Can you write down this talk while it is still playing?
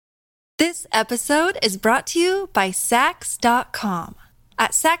This episode is brought to you by Sax.com.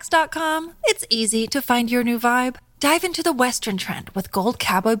 At Sax.com, it's easy to find your new vibe. Dive into the Western trend with gold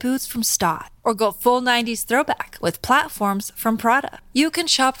cowboy boots from Stott, or go full 90s throwback with platforms from Prada. You can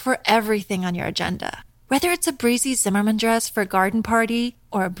shop for everything on your agenda, whether it's a breezy Zimmermann dress for a garden party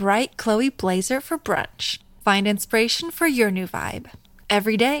or a bright Chloe blazer for brunch. Find inspiration for your new vibe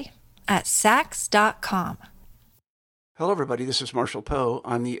every day at Sax.com. Hello, everybody. This is Marshall Poe.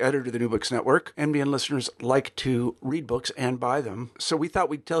 I'm the editor of the New Books Network. NBN listeners like to read books and buy them. So we thought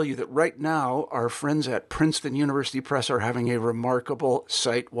we'd tell you that right now, our friends at Princeton University Press are having a remarkable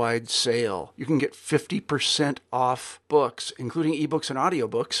site-wide sale. You can get 50% off books, including ebooks and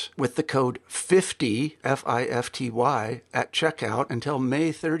audiobooks, with the code 50, F-I-F-T-Y, at checkout until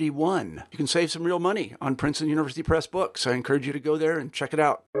May 31. You can save some real money on Princeton University Press books. I encourage you to go there and check it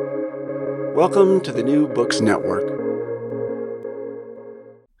out. Welcome to the New Books Network.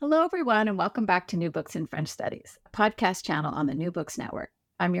 Hello, everyone, and welcome back to New Books in French Studies, a podcast channel on the New Books Network.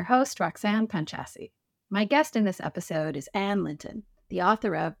 I'm your host, Roxanne Panchasi. My guest in this episode is Anne Linton, the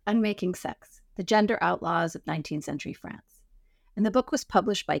author of Unmaking Sex, The Gender Outlaws of 19th-Century France. And the book was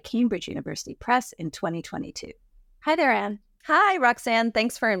published by Cambridge University Press in 2022. Hi there, Anne. Hi, Roxanne.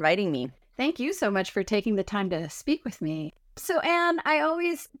 Thanks for inviting me. Thank you so much for taking the time to speak with me. So, Anne, I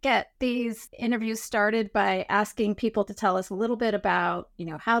always get these interviews started by asking people to tell us a little bit about,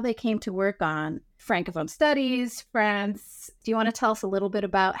 how they came to work on Francophone studies, France. Do you want to tell us a little bit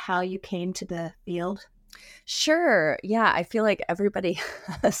about how you came to the field? Sure. Yeah, I feel like everybody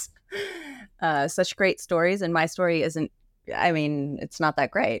has such great stories, and my story isn't, it's not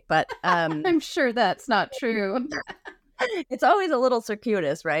that great, but I'm sure that's not true. It's always a little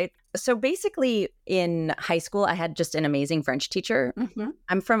circuitous, right? So basically in high school, I had just an amazing French teacher. Mm-hmm.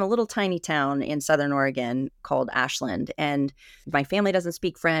 I'm from a little tiny town in Southern Oregon called Ashland, and my family doesn't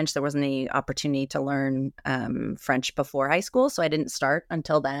speak French. There wasn't any opportunity to learn French before high school, so I didn't start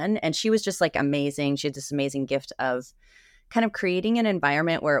until then. And she was just like amazing. She had this amazing gift of kind of creating an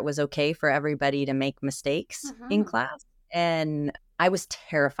environment where it was okay for everybody to make mistakes in class. And I was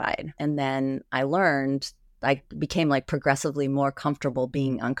terrified. And then I became like progressively more comfortable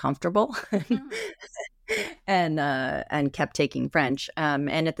being uncomfortable and kept taking French.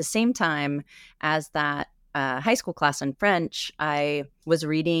 And at the same time as that high school class in French, I was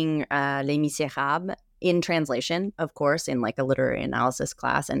reading Les Misérables in translation, of course, in like a literary analysis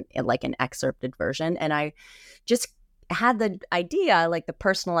class and like an excerpted version. And I just had the idea, like the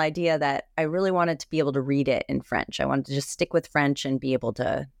personal idea, that I really wanted to be able to read it in French. I wanted to just stick with French and be able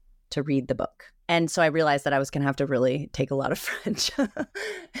to read the book. And so I realized that I was going to have to really take a lot of French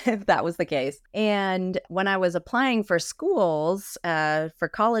if that was the case. And when I was applying for schools, for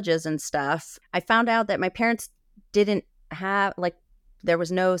colleges and stuff, I found out that my parents didn't have, there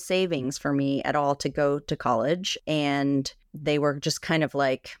was no savings for me at all to go to college. And they were just kind of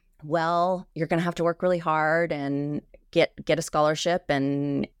like, well, you're going to have to work really hard and get a scholarship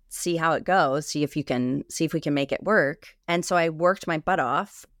and see how it goes, see if we can make it work. And so I worked my butt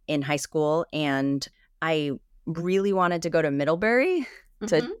off in high school, and I really wanted to go to Middlebury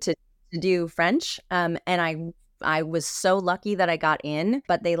to do French. And I was so lucky that I got in,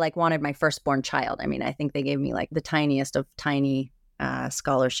 but they wanted my firstborn child. I think they gave me the tiniest of tiny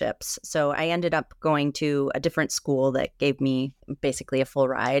scholarships. So I ended up going to a different school that gave me basically a full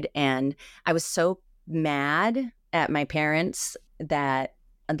ride. And I was so mad at my parents that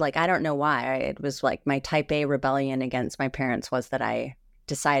I don't know why. It was my type A rebellion against my parents was that I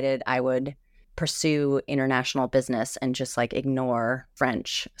decided I would pursue international business and just ignore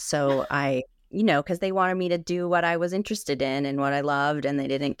French. So I, because they wanted me to do what I was interested in and what I loved, and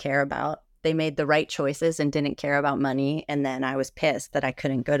they made the right choices and didn't care about money. And then I was pissed that I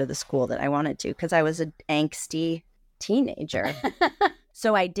couldn't go to the school that I wanted to because I was an angsty teenager.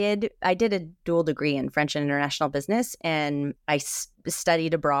 So I did a dual degree in French and international business, and I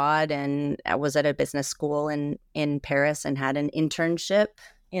studied abroad, and I was at a business school in Paris and had an internship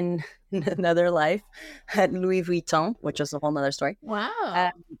in another life at Louis Vuitton, which is a whole nother story.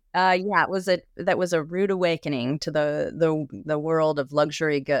 Wow. That was a rude awakening to the world of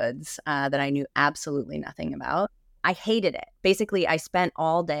luxury goods that I knew absolutely nothing about. I hated it. Basically, I spent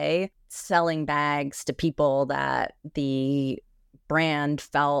all day selling bags to people that the brand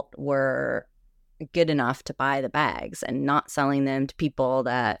felt were good enough to buy the bags, and not selling them to people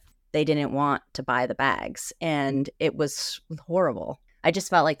that they didn't want to buy the bags. And it was horrible. I just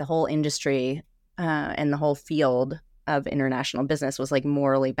felt like the whole industry and the whole field of international business was like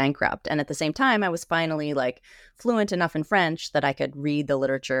morally bankrupt. And at the same time, I was finally like fluent enough in French that I could read the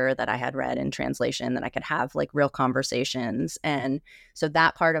literature that I had read in translation, that I could have like real conversations. And so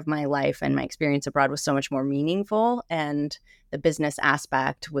that part of my life and my experience abroad was so much more meaningful. And the business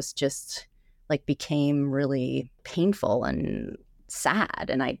aspect was just like became really painful and sad.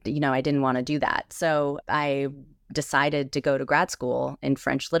 And I didn't want to do that. So I decided to go to grad school in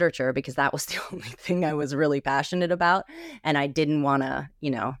French literature because that was the only thing I was really passionate about. And I didn't want to,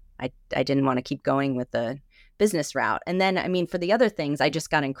 I didn't want to keep going with the business route. And then, I mean, for the other things, I just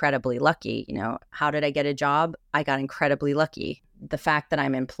got incredibly lucky. How did I get a job? I got incredibly lucky. The fact that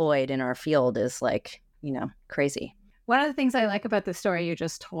I'm employed in our field is like, crazy. One of the things I like about the story you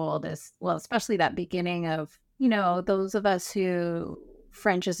just told is, well, especially that beginning of, those of us who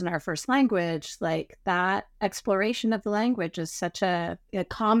French isn't our first language, like that exploration of the language is such a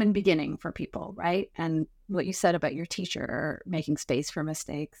common beginning for people, right? And what you said about your teacher making space for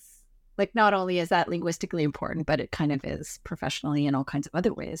mistakes, like not only is that linguistically important, but it kind of is professionally in all kinds of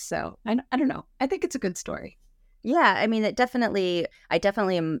other ways. So I don't know. I think it's a good story. Yeah, I mean, I definitely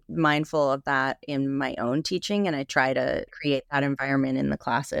am mindful of that in my own teaching, and I try to create that environment in the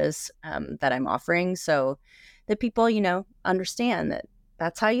classes that I'm offering so that people, understand that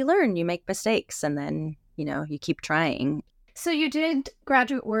that's how you learn. You make mistakes and then, you keep trying. So you did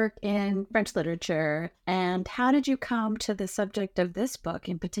graduate work in French literature. And how did you come to the subject of this book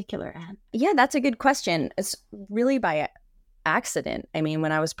in particular, Anne? Yeah, that's a good question. It's really by accident. I mean,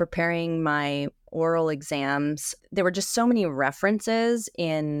 when I was preparing my oral exams, there were just so many references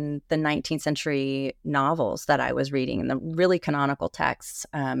in the 19th century novels that I was reading, and the really canonical texts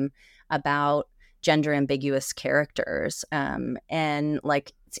about gender ambiguous characters. And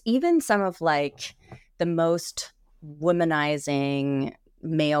like, it's even some of like the most womanizing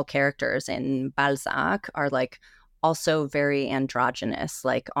male characters in Balzac are like also very androgynous,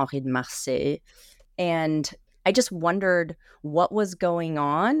 like Henri de Marsay. And I just wondered what was going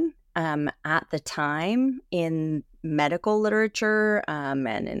on at the time in medical literature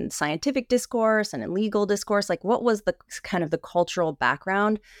and in scientific discourse and in legal discourse. Like, what was the kind of the cultural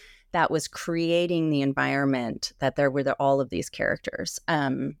background that was creating the environment that there were all of these characters.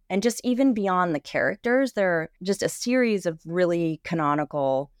 And just even beyond the characters, there are just a series of really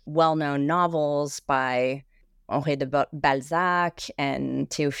canonical, well-known novels by Henri de Balzac and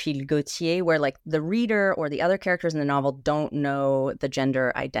Théophile Gautier, where like the reader or the other characters in the novel don't know the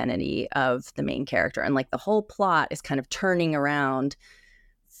gender identity of the main character. And like the whole plot is kind of turning around,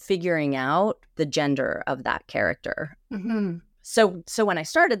 figuring out the gender of that character. Mm-hmm. So when I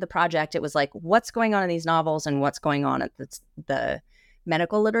started the project, it was like, what's going on in these novels and what's going on at the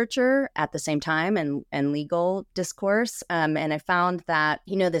medical literature at the same time and legal discourse. And I found that,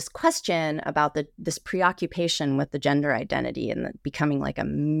 this question about this preoccupation with the gender identity and becoming like a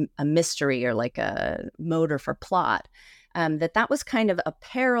mystery or like a motor for plot, that was kind of a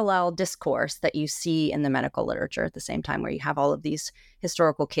parallel discourse that you see in the medical literature at the same time, where you have all of these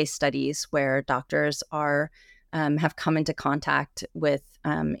historical case studies where doctors have come into contact with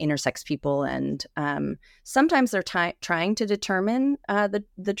intersex people, and sometimes they're trying to determine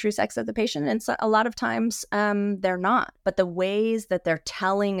the true sex of the patient, and so a lot of times they're not. But the ways that they're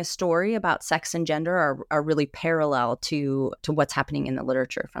telling a story about sex and gender are really parallel to what's happening in the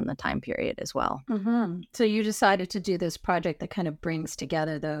literature from the time period as well. Mm-hmm. So you decided to do this project that kind of brings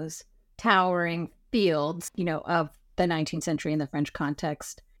together those towering fields, of the 19th century in the French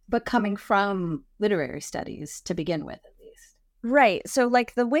context, but coming from literary studies to begin with, at least. Right. So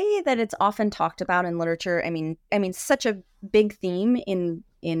like the way that it's often talked about in literature, I mean, such a big theme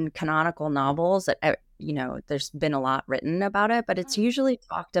in canonical novels that, there's been a lot written about it, but it's usually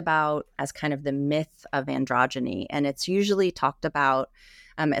talked about as kind of the myth of androgyny. And it's usually talked about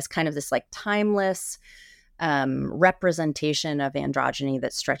as kind of this like timeless representation of androgyny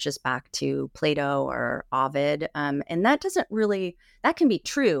that stretches back to Plato or Ovid. And that can be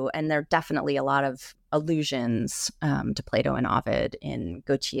true. And there are definitely a lot of allusions to Plato and Ovid in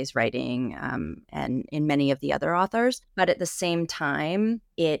Gautier's writing and in many of the other authors. But at the same time,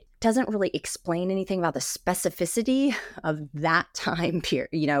 it doesn't really explain anything about the specificity of that time period,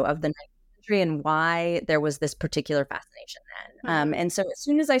 of the 19th century and why there was this particular fascination then. And so as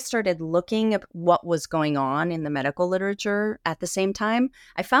soon as I started looking at what was going on in the medical literature at the same time,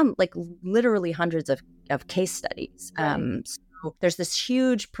 I found like literally hundreds of case studies. Right. So there's this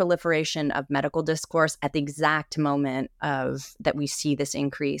huge proliferation of medical discourse at the exact moment that we see this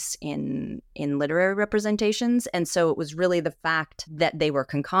increase in literary representations. And so it was really the fact that they were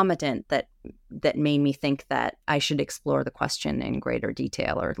concomitant that made me think that I should explore the question in greater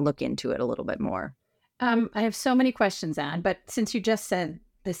detail or look into it a little bit more. I have so many questions, Anne, but since you just said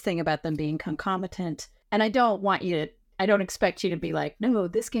this thing about them being concomitant, and I don't expect you to be like, no,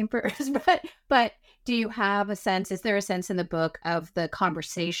 this came first, but do you have a sense, is there a sense in the book of the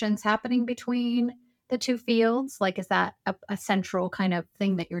conversations happening between the two fields? Like, is that a central kind of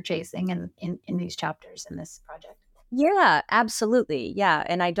thing that you're chasing in these chapters in this project? Yeah, absolutely. Yeah.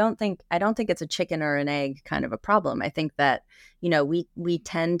 And I don't think it's a chicken or an egg kind of a problem. I think that, we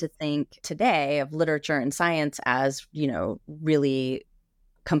tend to think today of literature and science as, really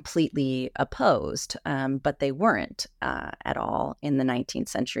completely opposed, but they weren't at all in the 19th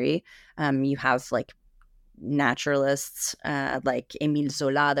century. You have like naturalists like Émile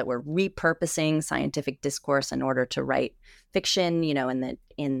Zola that were repurposing scientific discourse in order to write fiction,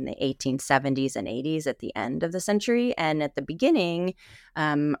 in the 1870s and 80s at the end of the century. And at the beginning,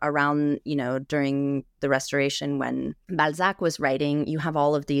 around, during the Restoration, when Balzac was writing, you have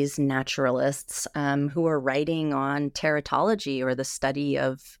all of these naturalists who are writing on teratology, or the study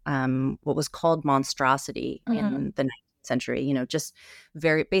of what was called monstrosity in the 19th century, just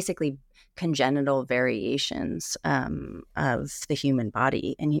very basically congenital variations of the human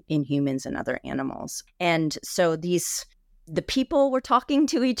body and in humans and other animals. And so the people were talking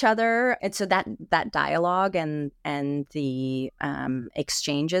to each other. And so that dialogue and the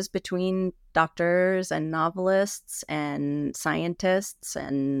exchanges between doctors and novelists and scientists,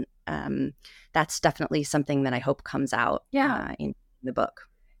 and that's definitely something that I hope comes out in the book.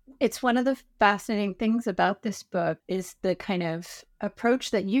 It's one of the fascinating things about this book is the kind of approach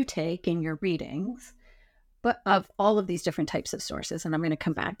that you take in your readings, but of all of these different types of sources. And I'm going to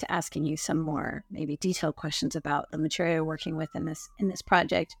come back to asking you some more maybe detailed questions about the material you're working with in this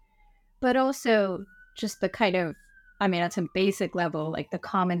project, but also just the kind of, at some basic level, like the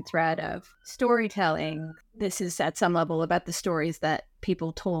common thread of storytelling. This is at some level about the stories that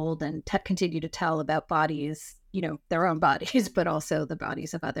people told and continue to tell about bodies, their own bodies, but also the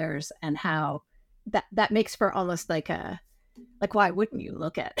bodies of others, and how that makes for almost like why wouldn't you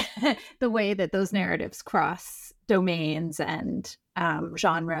look at the way that those narratives cross domains and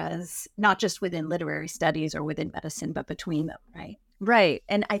genres, not just within literary studies or within medicine, but between them, right? Right.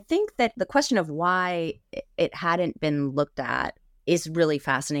 And I think that the question of why it hadn't been looked at is really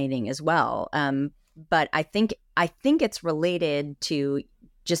fascinating as well. But I think it's related to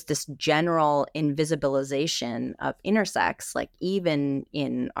just this general invisibilization of intersex, like even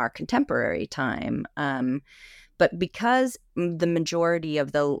in our contemporary time. But because the majority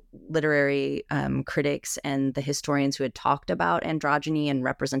of the literary critics and the historians who had talked about androgyny and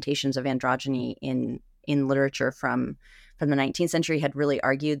representations of androgyny in literature from the 19th century had really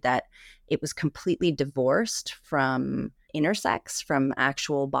argued that it was completely divorced from intersex, from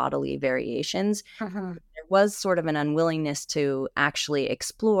actual bodily variations. There was sort of an unwillingness to actually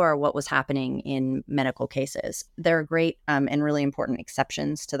explore what was happening in medical cases. There are great and really important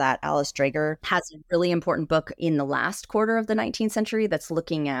exceptions to that. Alice Drager has a really important book in the last quarter of the 19th century that's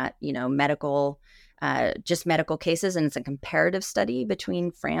looking at, medical cases, and it's a comparative study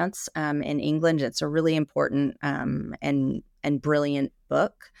between France and England. It's a really important and brilliant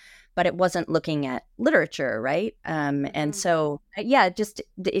book, but it wasn't looking at literature, right? And so,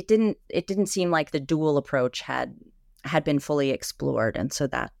 it didn't seem like the dual approach had been fully explored, and so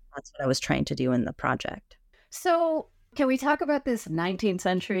that's what I was trying to do in the project. So, can we talk about this 19th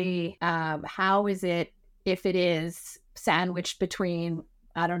century? How is it, if it is sandwiched between,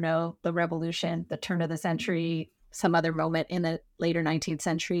 I don't know, the revolution, the turn of the century, some other moment in the later 19th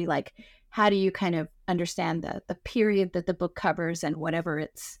century? Like, how do you kind of understand the period that the book covers and whatever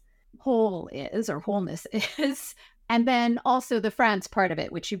its whole is or wholeness is? And then also the France part of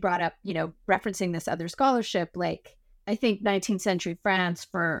it, which you brought up, referencing this other scholarship. Like, I think 19th century France,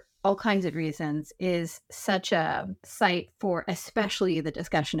 for all kinds of reasons, is such a site for especially the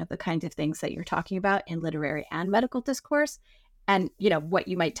discussion of the kinds of things that you're talking about in literary and medical discourse. And, what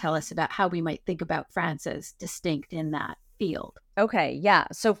you might tell us about how we might think about France as distinct in that field. Okay, yeah.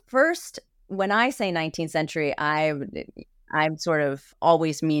 So first, when I say 19th century, I'm sort of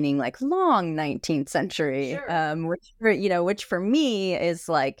always meaning like long 19th century, sure. which for me is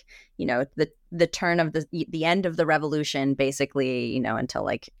like, the turn of the end of the revolution, basically, until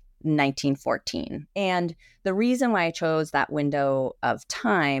like 1914. And the reason why I chose that window of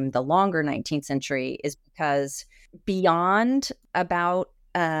time, the longer 19th century, is because beyond about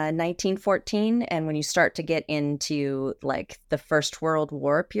 1914, and when you start to get into like the First World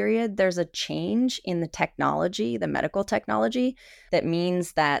War period, there's a change in the technology, the medical technology, that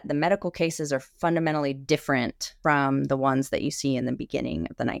means that the medical cases are fundamentally different from the ones that you see in the beginning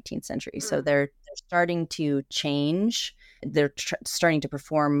of the 19th century. So they're starting to change they're starting to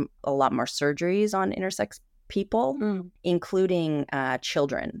perform a lot more surgeries on intersex people, including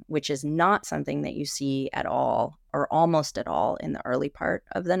children, which is not something that you see at all or almost at all in the early part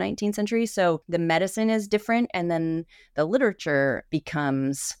of the 19th century. So the medicine is different, and then the literature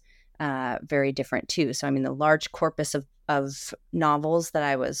becomes very different too. So, I mean, the large corpus of novels that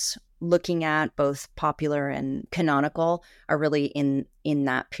I was looking at, both popular and canonical, are really in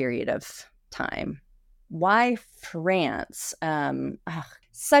that period of time. Why France?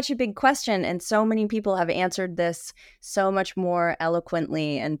 Such a big question, and so many people have answered this so much more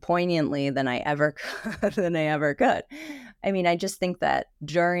eloquently and poignantly than I ever could. I mean, I just think that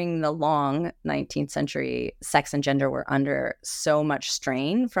during the long 19th century, sex and gender were under so much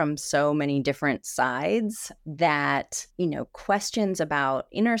strain from so many different sides that, questions about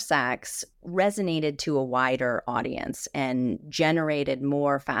intersex resonated to a wider audience and generated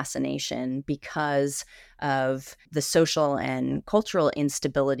more fascination because of the social and cultural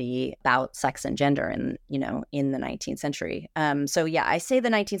instability about sex and gender in the 19th century. So yeah, I say the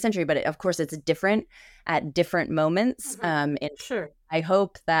 19th century, but of course it's different at different moments. Sure. I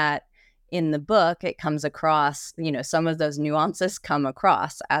hope that in the book it comes across, some of those nuances come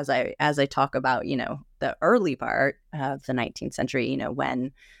across as I talk about, the early part of the 19th century,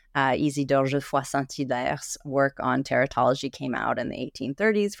 when Isidore Geoffroy Saint-Hilaire's work on teratology came out in the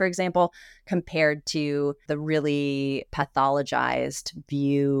 1830s, for example, compared to the really pathologized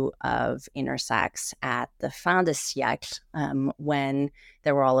view of intersex at the fin de siècle, when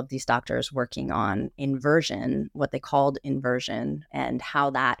there were all of these doctors working on inversion, what they called inversion, and how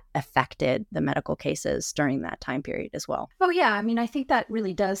that affected the medical cases during that time period as well. Oh, yeah. I mean, I think that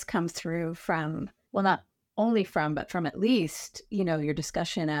really does come through from, well, not only from, but from at least, your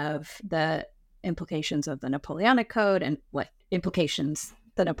discussion of the implications of the Napoleonic Code and what implications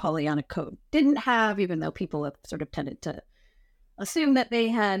the Napoleonic Code didn't have, even though people have sort of tended to assume that they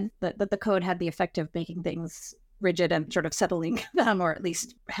had, that the code had the effect of making things rigid and sort of settling them, or at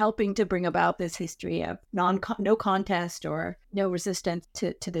least helping to bring about this history of no contest or no resistance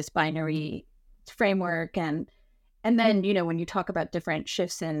to this binary framework. And then, when you talk about different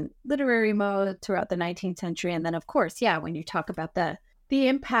shifts in literary mode throughout the 19th century, and then, of course, when you talk about the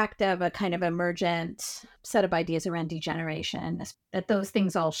impact of a kind of emergent set of ideas around degeneration, that those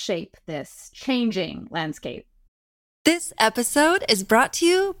things all shape this changing landscape. This episode is brought to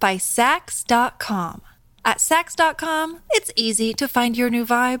you by Saks.com. At Saks.com, it's easy to find your new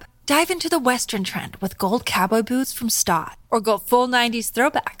vibe. Dive into the Western trend with gold cowboy boots from Stott, or go full 90s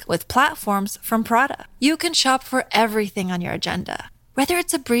throwback with platforms from Prada. You can shop for everything on your agenda, whether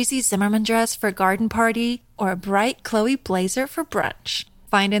it's a breezy Zimmermann dress for a garden party or a bright Chloe blazer for brunch.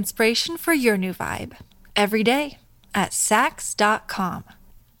 Find inspiration for your new vibe every day at Saks.com.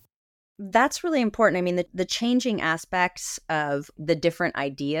 That's really important. I mean, the changing aspects of the different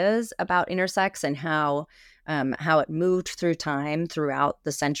ideas about intersex and how it moved through time throughout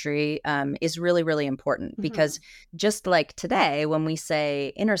the century is really, really important, because just like today, when we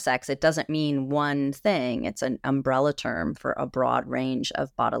say intersex, it doesn't mean one thing. It's an umbrella term for a broad range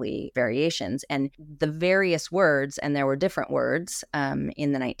of bodily variations. And the various words, and there were different words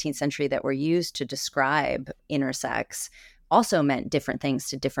in the 19th century that were used to describe intersex, also meant different things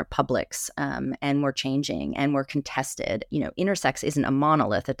to different publics, and were changing and were contested. Intersex isn't a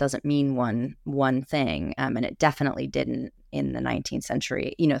monolith. It doesn't mean one thing, and it definitely didn't in the 19th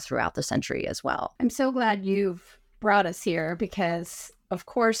century, throughout the century as well. I'm so glad you've brought us here, because, of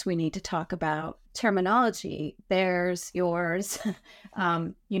course, we need to talk about terminology. There's yours,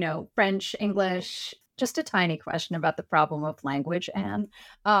 French, English, just a tiny question about the problem of language and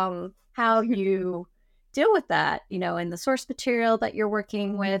how you deal with that, in the source material that you're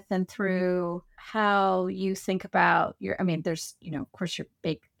working with, and through how you think about there's, of course, your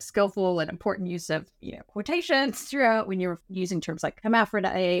big, skillful and important use of, quotations throughout when you're using terms like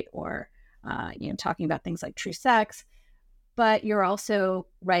hermaphrodite or, talking about things like true sex. But you're also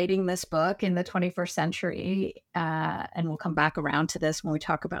writing this book in the 21st century, and we'll come back around to this when we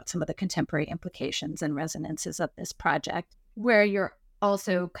talk about some of the contemporary implications and resonances of this project, where you're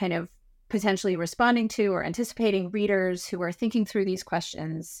also kind of potentially responding to or anticipating readers who are thinking through these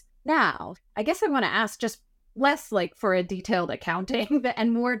questions now. I guess I want to ask just less like for a detailed accounting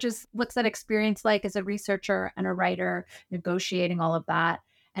and more just what's that experience like as a researcher and a writer, negotiating all of that?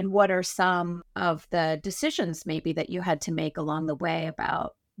 And what are some of the decisions maybe that you had to make along the way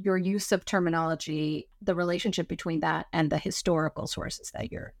about your use of terminology, the relationship between that and the historical sources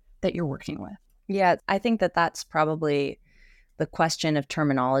that you're working with? Yeah, I think that that's probably the question of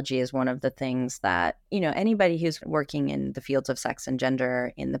terminology is one of the things that, anybody who's working in the fields of sex and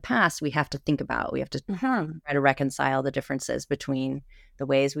gender in the past, we have to think about. We have to try to reconcile the differences between the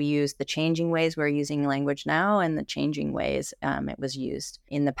ways we use, the changing ways we're using language now and the changing ways it was used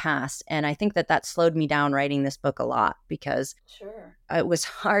in the past. And I think that slowed me down writing this book a lot because it was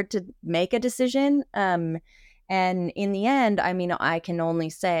hard to make a decision. And in the end, I can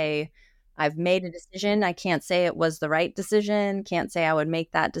only say I've made a decision. I can't say it was the right decision. Can't say I would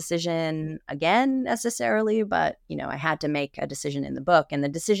make that decision again necessarily, but, I had to make a decision in the book. And the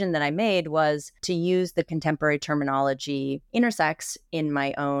decision that I made was to use the contemporary terminology intersex in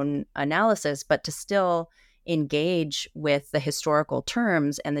my own analysis, but to still engage with the historical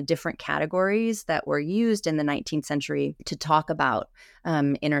terms and the different categories that were used in the 19th century to talk about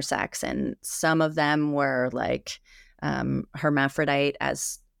intersex. And some of them were like hermaphrodite,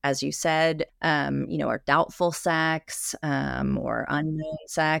 as you said, or doubtful sex, or unknown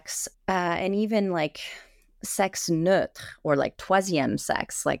sex, and even like sex neutre, or like troisième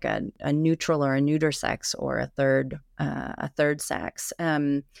sex, like a neutral or a neuter sex, or a third sex.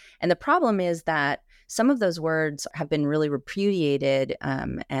 And the problem is that some of those words have been really repudiated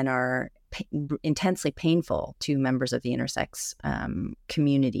and are intensely painful to members of the intersex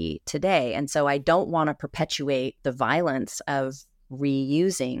community today. And so I don't want to perpetuate the violence of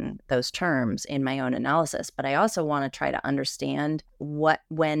reusing those terms in my own analysis, but I also want to try to understand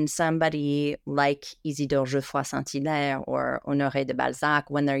when somebody like Isidore Geoffroy Saint-Hilaire or Honoré de Balzac,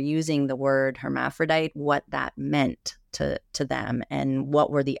 when they're using the word hermaphrodite, what that meant to them and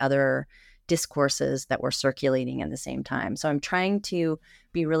what were the other discourses that were circulating at the same time. So I'm trying to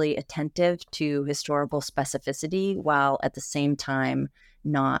be really attentive to historical specificity while at the same time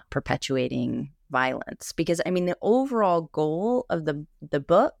not perpetuating violence. Because the overall goal of the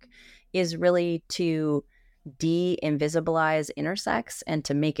book is really to de-invisibilize intersex and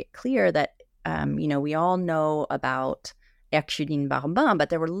to make it clear that, we all know about Herculine Barbin, but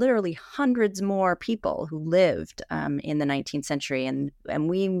there were literally hundreds more people who lived in the 19th century. And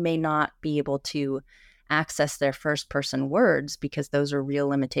we may not be able to access their first person words because those are real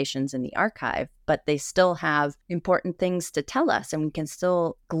limitations in the archive, but they still have important things to tell us, and we can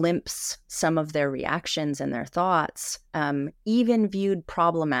still glimpse some of their reactions and their thoughts, even viewed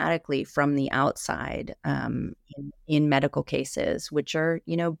problematically from the outside in medical cases, which are,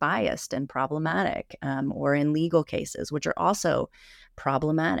 biased and problematic, or in legal cases, which are also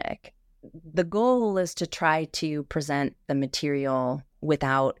problematic. The goal is to try to present the material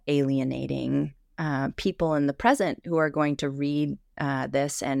without alienating people in the present who are going to read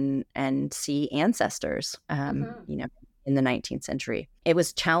this and see ancestors, in the 19th century. It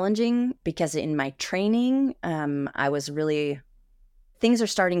was challenging because in my training, things are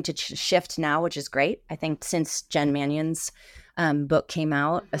starting to shift now, which is great. I think since Jen Mannion's book came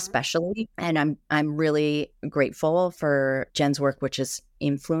out, especially, and I'm really grateful for Jen's work, which has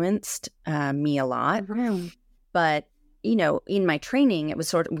influenced me a lot. But in my training, it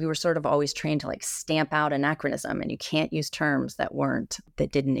was we were sort of always trained to like stamp out anachronism, and you can't use terms that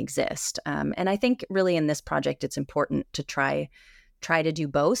didn't exist. And I think really in this project, it's important to try to do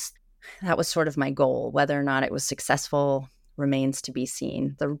both. That was sort of my goal. Whether or not it was successful remains to be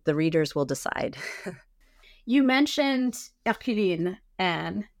seen. The readers will decide. You mentioned Herculine,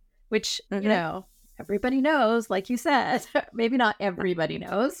 Anne, which, everybody knows, like you said. Maybe not everybody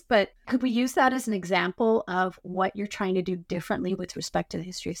knows, but could we use that as an example of what you're trying to do differently with respect to the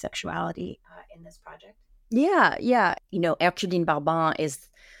history of sexuality in this project? Yeah. Herculine Barbin is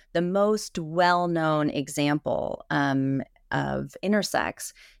the most well-known example of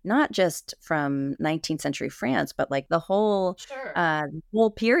intersex, not just from 19th century France, but like the whole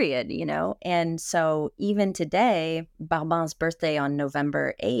period, And so even today, Barbin's birthday on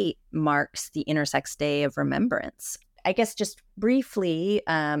November 8 marks the Intersex Day of Remembrance. I guess just briefly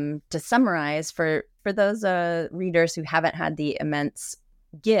to summarize for those readers who haven't had the immense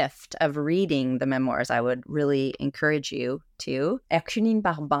gift of reading the memoirs, I would really encourage you to. Herculine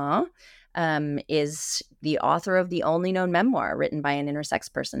Barbin is the author of the only known memoir written by an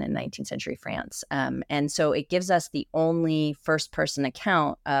intersex person in 19th century France. And so it gives us the only first person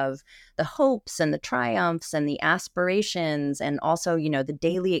account of the hopes and the triumphs and the aspirations and also, the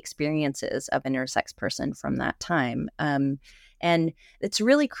daily experiences of an intersex person from that time. And it's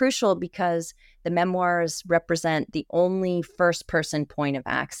really crucial because the memoirs represent the only first-person point of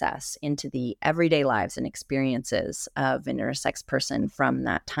access into the everyday lives and experiences of an intersex person from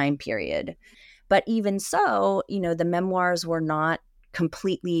that time period. But even so, the memoirs were not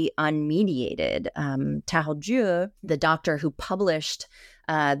completely unmediated. Tardieu, the doctor who published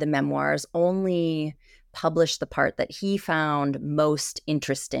the memoirs, only published the part that he found most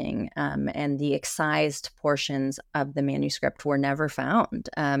interesting, and the excised portions of the manuscript were never found.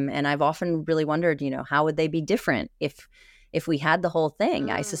 And I've often really wondered, how would they be different if we had the whole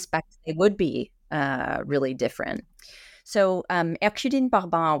thing? I suspect they would be really different. So Ercudine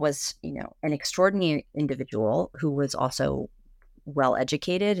Barban was, an extraordinary individual who was also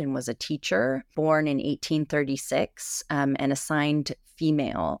well-educated and was a teacher, born in 1836, and assigned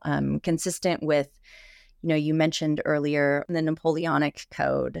female, consistent with, you mentioned earlier the Napoleonic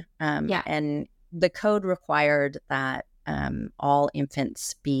Code. And the code required that all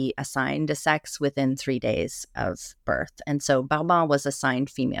infants be assigned a sex within 3 days of birth. And so Barban was assigned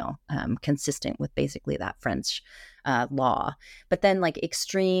female, consistent with basically that French law. But then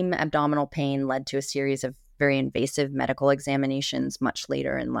extreme abdominal pain led to a series of very invasive medical examinations much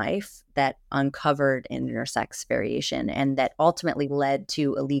later in life that uncovered intersex variation and that ultimately led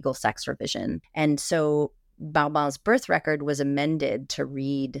to illegal sex revision. And so Barban's birth record was amended to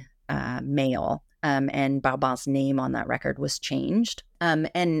read male. And Barban's name on that record was changed.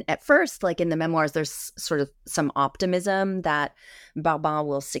 And at first, in the memoirs, there's sort of some optimism that Barban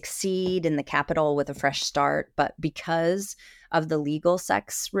will succeed in the capital with a fresh start. But because of the legal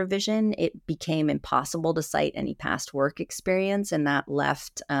sex revision, it became impossible to cite any past work experience. And that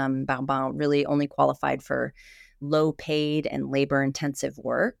left Barban really only qualified for low paid and labor intensive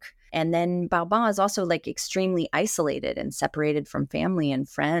work. And then Barban is also extremely isolated and separated from family and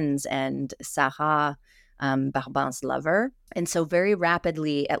friends and Sarah, Barban's lover. And so very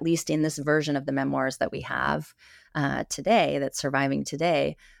rapidly, at least in this version of the memoirs that we have today, that's surviving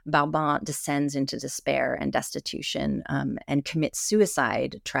today, Barban descends into despair and destitution and commits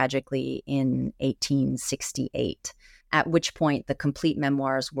suicide tragically in 1868. At which point the complete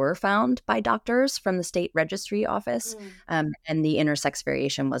memoirs were found by doctors from the state registry office, and the intersex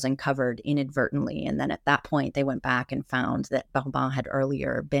variation was uncovered inadvertently. And then at that point, they went back and found that Barban had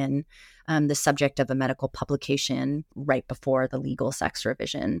earlier been the subject of a medical publication right before the legal sex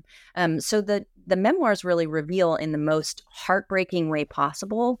revision. So the memoirs really reveal in the most heartbreaking way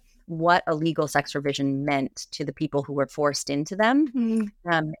possible what a legal sex revision meant to the people who were forced into them.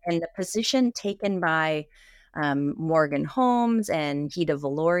 And the position taken by Morgan Holmes and Hida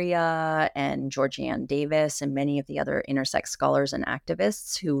Valoria and Georgianne Davis and many of the other intersex scholars and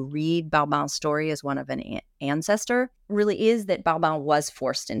activists who read Barban's story as one of an ancestor really is that Barban was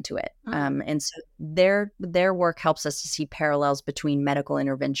forced into it. And so their work helps us to see parallels between medical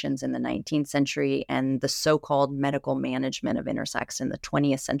interventions in the 19th century and the so-called medical management of intersex in the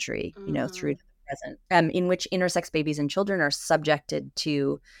 20th century, through to the present, in which intersex babies and children are subjected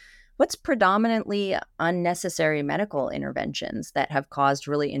to what's predominantly unnecessary medical interventions that have caused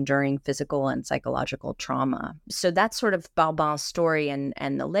really enduring physical and psychological trauma. So that's sort of Barban's story and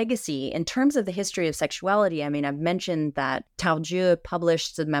the legacy. In terms of the history of sexuality, I've mentioned that Tardieu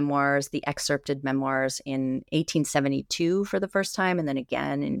published the memoirs, the excerpted memoirs in 1872 for the first time, and then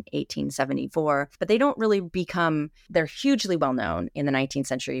again in 1874. But they don't really they're hugely well known in the 19th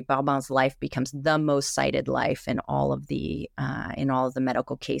century. Barban's life becomes the most cited life in all of the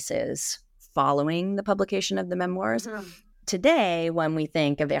medical cases following the publication of the memoirs. Today, when we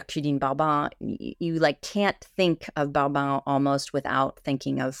think of Ercudine Barban, you can't think of Barban almost without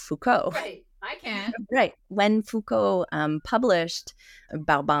thinking of Foucault. Right, I can. Right. When Foucault published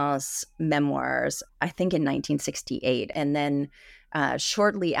Barban's memoirs, I think in 1968, and then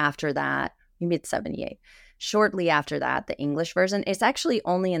shortly after that, maybe 78. Shortly after that, the English version, it's actually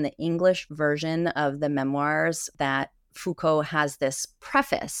only in the English version of the memoirs that Foucault has this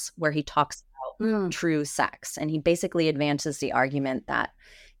preface where he talks about true sex. And he basically advances the argument that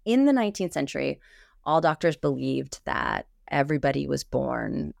in the 19th century, all doctors believed that everybody was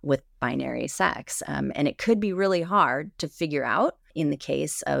born with binary sex. And it could be really hard to figure out in the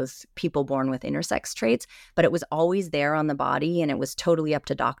case of people born with intersex traits, but it was always there on the body, and it was totally up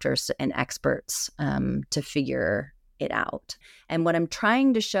to doctors and experts to figure it out. And what I'm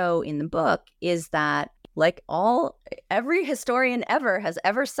trying to show in the book is that every historian ever has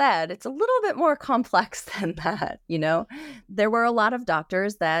ever said, it's a little bit more complex than that. There were a lot of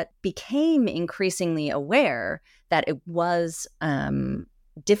doctors that became increasingly aware that it was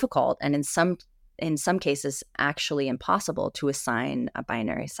difficult and in some cases actually impossible to assign a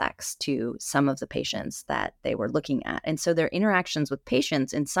binary sex to some of the patients that they were looking at. And so their interactions with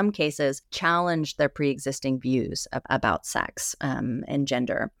patients in some cases challenged their pre-existing views about sex and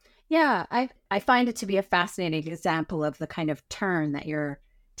gender. Yeah, I find it to be a fascinating example of the kind of turn that you're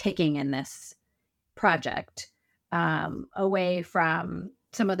taking in this project, away from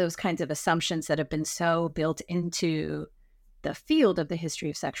some of those kinds of assumptions that have been so built into the field of the history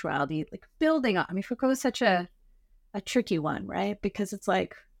of sexuality, like building on. I mean, Foucault is such a tricky one, right? Because it's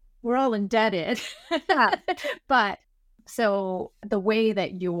like we're all indebted. But so the way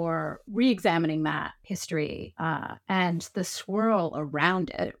that you're re-examining that history and the swirl around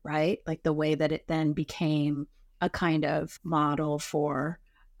it, right? Like the way that it then became a kind of model for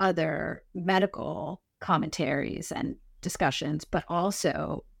other medical commentaries and discussions, but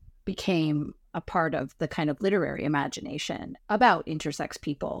also became a part of the kind of literary imagination about intersex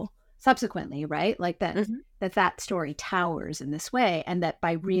people subsequently, right? Like that, that story towers in this way, and that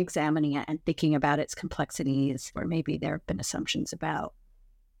by re-examining it and thinking about its complexities, or maybe there have been assumptions about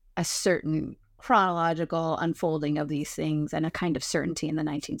a certain chronological unfolding of these things and a kind of certainty in the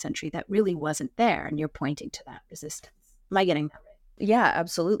 19th century that really wasn't there. And you're pointing to that resistance. Am I getting that right? Yeah,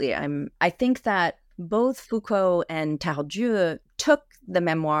 absolutely. I think that both Foucault and Tardieu took the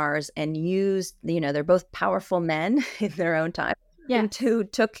memoirs and used, they're both powerful men in their own time, and who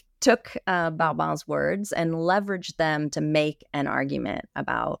took Barbin's words and leveraged them to make an argument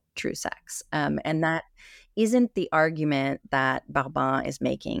about true sex. And that isn't the argument that Barbin is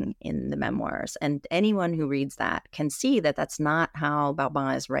making in the memoirs. And anyone who reads that can see that that's not how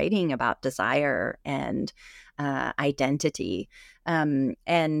Barbin is writing about desire and identity.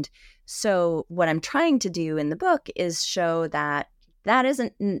 And so what I'm trying to do in the book is show that that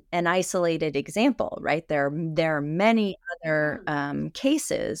isn't an isolated example, right? There are many other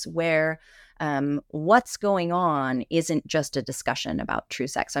cases where what's going on isn't just a discussion about true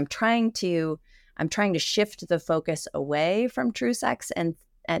sex. I'm trying to shift the focus away from true sex and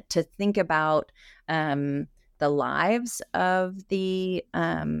to think about the lives of the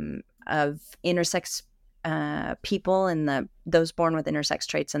of intersex people and those born with intersex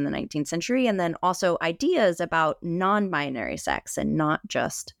traits in the 19th century, and then also ideas about non-binary sex and not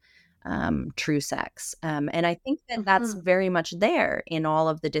just true sex. And I think that that's very much there in all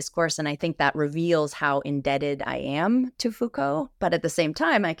of the discourse, and I think that reveals how indebted I am to Foucault. But at the same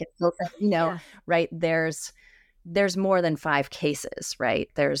time, I can still say, right, there's more than 5 cases, right?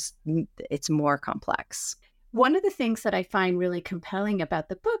 It's more complex. One of the things that I find really compelling about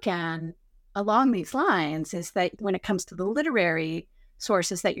the book, Anne, along these lines, is that when it comes to the literary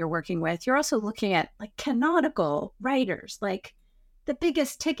sources that you're working with, you're also looking at like canonical writers, like the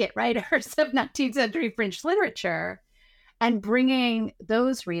biggest ticket writers of 19th century French literature, and bringing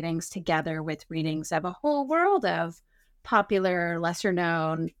those readings together with readings of a whole world of popular, lesser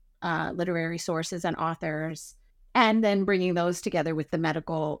known literary sources and authors, and then bringing those together with the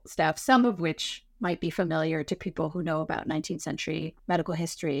medical stuff, some of which might be familiar to people who know about 19th century medical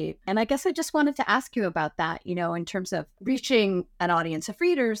history. And I guess I just wanted to ask you about that, in terms of reaching an audience of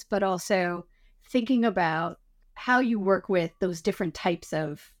readers, but also thinking about how you work with those different types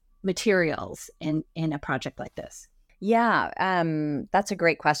of materials in a project like this. Yeah, that's a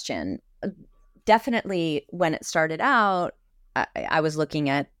great question. Definitely when it started out, I was looking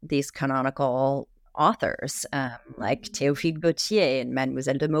at these canonical authors like Théophile Gautier and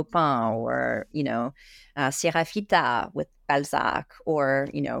Mademoiselle de Maupin, or Sierra with Balzac, or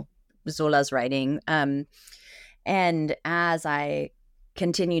Zola's writing. And as I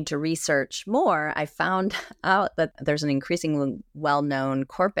continued to research more, I found out that there's an increasingly well-known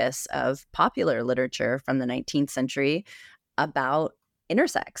corpus of popular literature from the 19th century about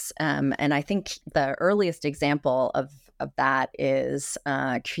intersex. And I think the earliest example of that is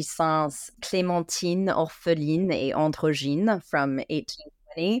Cuissin's Clémentine, Orpheline et Androgyne from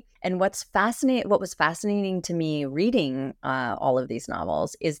 1820. And what was fascinating to me reading all of these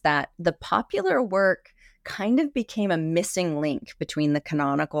novels is that the popular work kind of became a missing link between the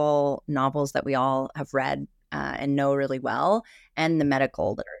canonical novels that we all have read and know really well and the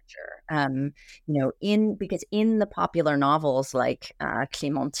medical literature. Because in the popular novels like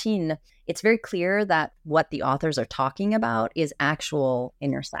Clémentine, it's very clear that what the authors are talking about is actual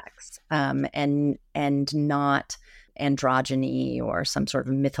intersex and not androgyny or some sort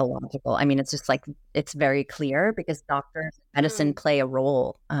of mythological. I mean, it's just like, it's very clear because doctors and medicine play a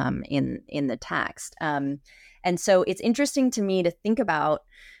role in the text. And so it's interesting to me to think about,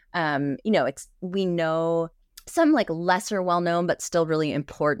 we know some like lesser well-known but still really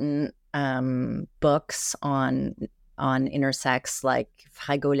important books on intersex, like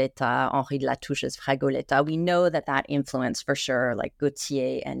Fragoletta, Henri de Latouche's Fragoletta. We know that influenced for sure like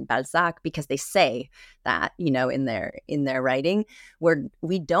Gautier and Balzac, because they say that, in their writing, where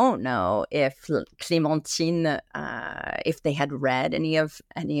we don't know if Clémentine, if they had read any of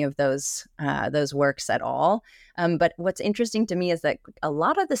those works at all. But what's interesting to me is that a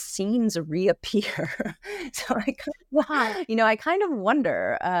lot of the scenes reappear. So I kind of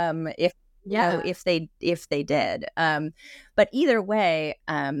wonder if Yeah. if they did. But either way,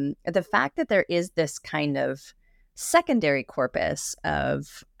 the fact that there is this kind of secondary corpus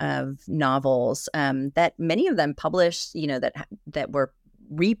of novels that many of them published, that were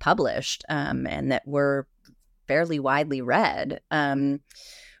republished and that were fairly widely read, but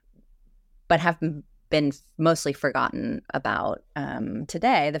have been mostly forgotten about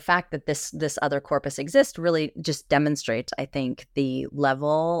today. The fact that this other corpus exists really just demonstrates, I think, the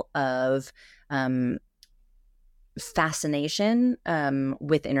level of fascination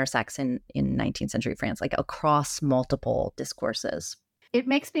with intersex in 19th century France, like across multiple discourses. It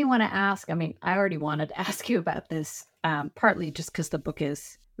makes me want to ask, I mean, I already wanted to ask you about this, partly just because the book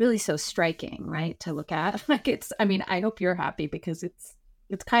is really so striking, right, to look at. Like I hope you're happy because it's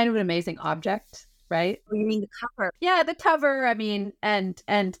kind of an amazing object, right? Oh, you mean the cover? Yeah, the cover, I mean, and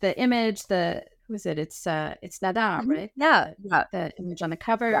the image, who is it? It's Nadar, right? Yeah. The image on the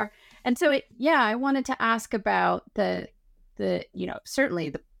cover. Yeah. And so I wanted to ask about the certainly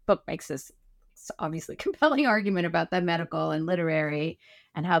the book makes this obviously compelling argument about the medical and literary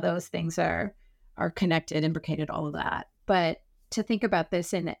and how those things are connected, imbricated, all of that. But to think about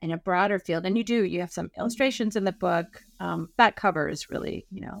this in a broader field, and you have some illustrations in the book. That cover is really,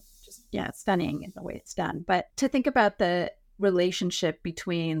 stunning in the way it's done. But to think about the relationship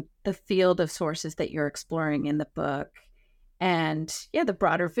between the field of sources that you're exploring in the book and the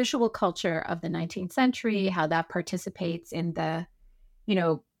broader visual culture of the 19th century, how that participates in the,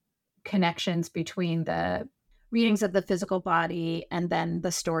 connections between the readings of the physical body and then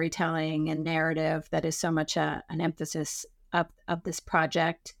the storytelling and narrative that is so much an emphasis of this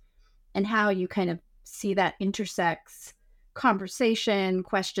project, and how you kind of see that intersects conversation,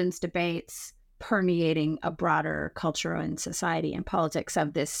 questions, debates, permeating a broader culture and society and politics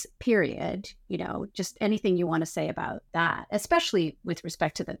of this period. Just anything you want to say about that, especially with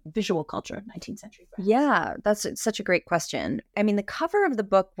respect to the visual culture of 19th century France. Yeah, that's such a great question. I mean, the cover of the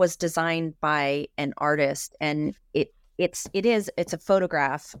book was designed by an artist, and it's a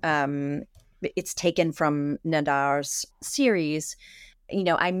photograph. It's taken from Nadar's series.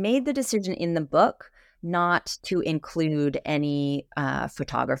 I made the decision in the book not to include any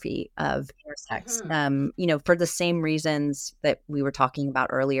photography of intersex, for the same reasons that we were talking about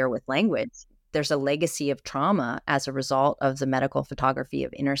earlier with language. There's a legacy of trauma as a result of the medical photography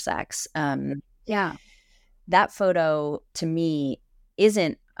of intersex. That photo to me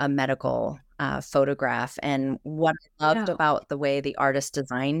isn't a medical photograph. And what I loved about the way the artist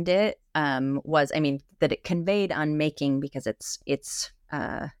designed it was, that it conveyed unmaking because it's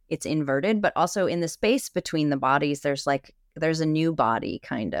inverted, but also in the space between the bodies, there's a new body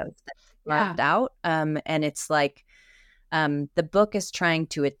kind of left out. And it's like the book is trying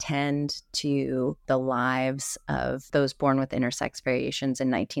to attend to the lives of those born with intersex variations in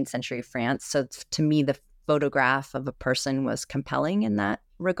 19th century France. So to me, the photograph of a person was compelling in that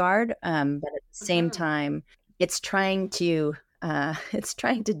regard. But at the same time, it's trying to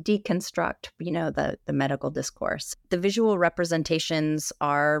deconstruct, the medical discourse. The visual representations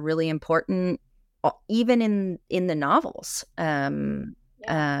are really important, even in the novels. And there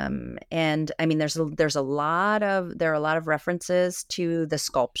are a lot of references to the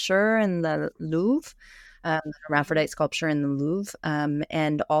sculpture in the Louvre, the hermaphrodite sculpture in the Louvre,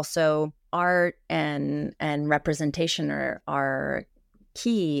 and also art and representation are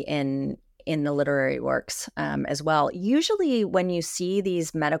key in the literary works as well. Usually when you see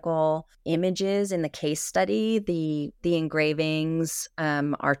these medical images in the case study, the engravings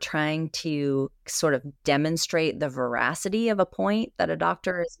are trying to sort of demonstrate the veracity of a point that a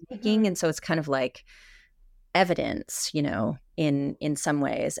doctor is making. And so it's kind of like evidence, in some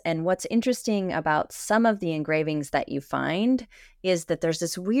ways. And what's interesting about some of the engravings that you find is that there's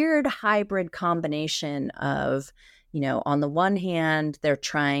this weird hybrid combination of, on the one hand, they're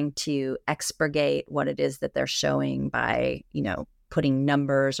trying to expurgate what it is that they're showing by, putting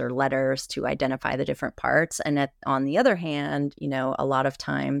numbers or letters to identify the different parts. And on the other hand, a lot of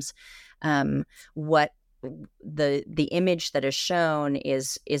times what the image that is shown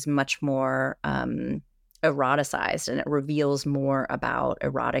is much more eroticized, and it reveals more about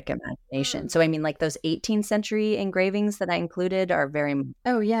erotic imagination. So like those 18th century engravings that I included are very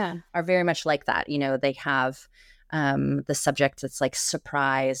much like that. They have the subject that's like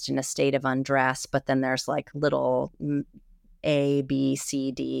surprised in a state of undress, but then there's like little A, B,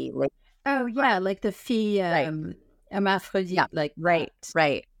 C, D. Like the fille hermaphrodite,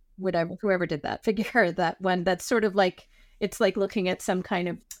 right. Whatever, whoever did that, figure that one. That's sort of like, it's like looking at some kind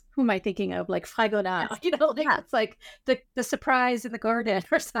of who am I thinking of? Like Fragonard, it's like the surprise in the garden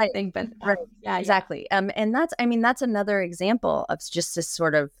or something. But right. Yeah, exactly. And that's another example of just this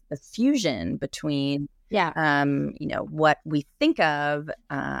sort of the fusion between what we think of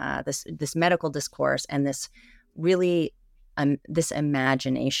this medical discourse and this really this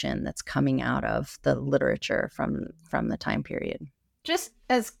imagination that's coming out of the literature from the time period. Just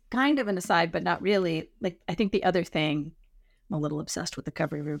as kind of an aside, but not really, like, I think the other thing, I'm a little obsessed with the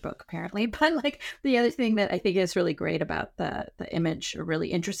cover of your book apparently, but like the other thing that I think is really great about the image, or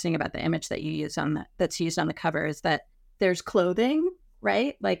really interesting about the image that you use that's used on the cover, is that there's clothing,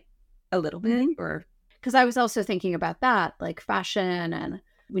 right? Like a little bit, or because I was also thinking about that, like fashion, and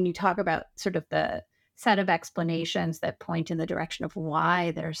when you talk about sort of the set of explanations that point in the direction of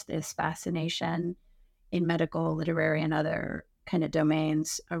why there's this fascination in medical, literary, and other kind of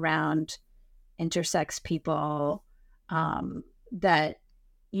domains around intersex people, that,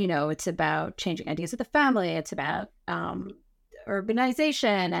 it's about changing ideas of the family. It's about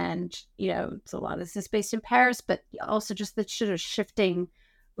urbanization, and, it's a lot of this is based in Paris, but also just the sort of shifting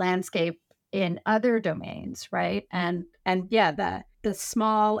landscape in other domains, right? And the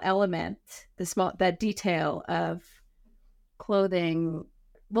small element, that detail of clothing.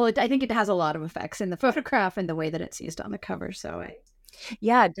 Well, I think it has a lot of effects in the photograph and the way that it's used on the cover.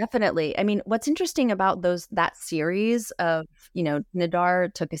 Yeah, definitely. I mean, what's interesting about that series of,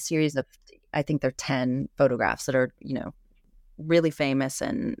 Nadar took a series of, I think they're 10 photographs that are, really famous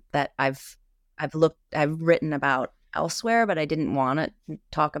and that I've written about elsewhere, but I didn't want to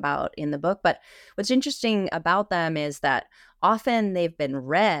talk about in the book. But what's interesting about them is that often they've been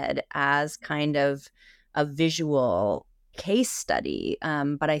read as kind of a visual case study.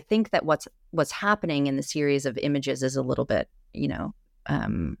 But I think that what's happening in the series of images is a little bit,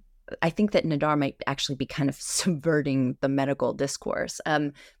 I think that Nadar might actually be kind of subverting the medical discourse.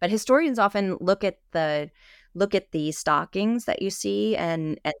 But historians often look at the stockings that you see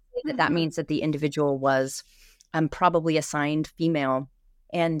and say that means that the individual was probably assigned female.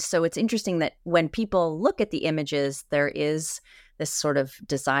 And so it's interesting that when people look at the images, there is this sort of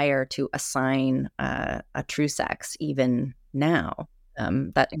desire to assign a true sex even now.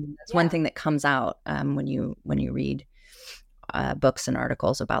 That's one thing that comes out when you read books and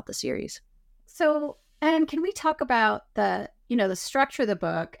articles about the series. So, and can we talk about the structure of the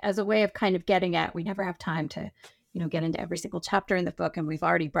book as a way of kind of getting at, we never have time to, get into every single chapter in the book. And we've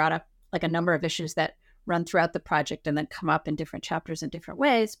already brought up like a number of issues that run throughout the project and then come up in different chapters in different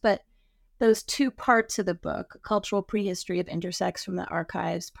ways. But those two parts of the book, cultural prehistory of intersex from the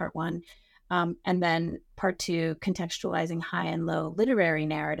archives, part 1, and then part 2, contextualizing high and low literary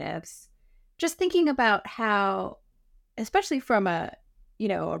narratives, just thinking about how, especially from a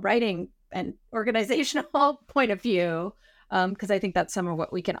writing and organizational point of view, because I think that's some of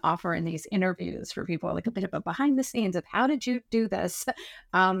what we can offer in these interviews for people, like a bit of a behind the scenes of how did you do this?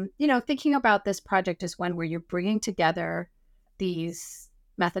 Thinking about this project as one where you're bringing together these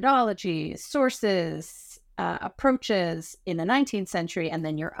methodologies, sources, approaches in the 19th century, and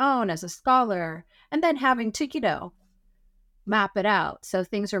then your own as a scholar, and then having to, map it out. So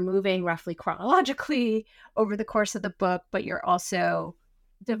things are moving roughly chronologically over the course of the book, but you're also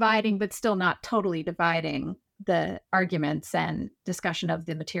dividing, but still not totally dividing, the arguments and discussion of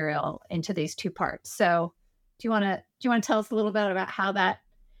the material into these two parts. So do you want to tell us a little bit about how that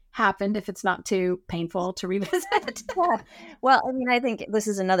happened, if it's not too painful to revisit? Well, I mean, I think this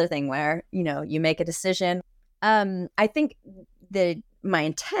is another thing where, you make a decision. I think my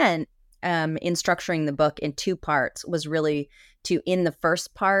intent in structuring the book in two parts was really to, in the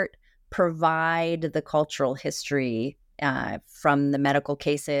first part, provide the cultural history from the medical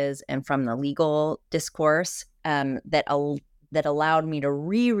cases and from the legal discourse that allowed me to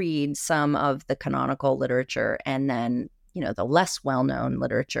reread some of the canonical literature and then, the less well-known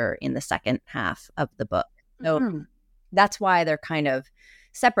literature in the second half of the book. So that's why they're kind of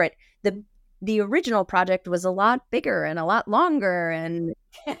separate. The original project was a lot bigger and a lot longer, and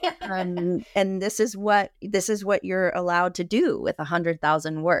this is what you're allowed to do with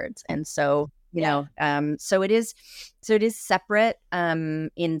 100,000 words. And so so it is separate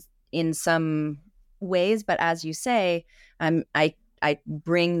in some ways, but as you say, I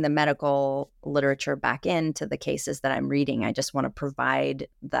bring the medical literature back into the cases that I'm reading. I just want to provide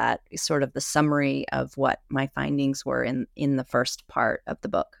that sort of the summary of what my findings were in the first part of the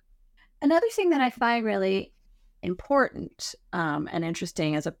book. Another thing that I find really important and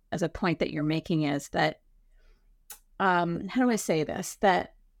interesting as a point that you're making is that, how do I say this?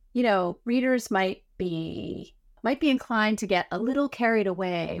 That, readers might be inclined to get a little carried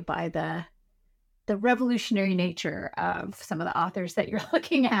away by the the revolutionary nature of some of the authors that you're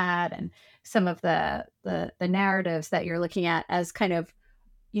looking at, and some of the narratives that you're looking at as kind of,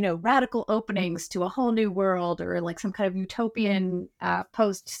 radical openings to a whole new world, or like some kind of utopian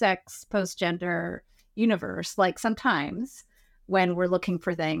post-sex, post-gender universe. Like sometimes when we're looking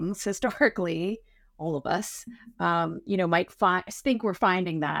for things historically, all of us, might think we're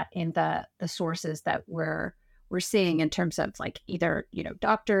finding that in the sources that we're seeing in terms of like either,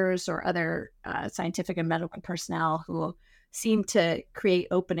 doctors or other scientific and medical personnel who seem to create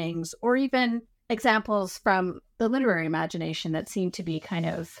openings, or even examples from the literary imagination that seem to be kind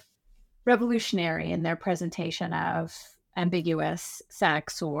of revolutionary in their presentation of ambiguous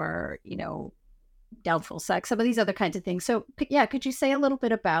sex, or, doubtful sex, some of these other kinds of things. So yeah, could you say a little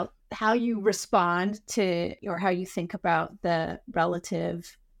bit about how you respond to, or how you think about the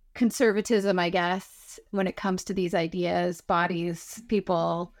relative conservatism, I guess, when it comes to these ideas, bodies,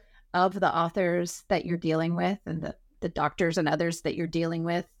 people of the authors that you're dealing with, and the doctors and others that you're dealing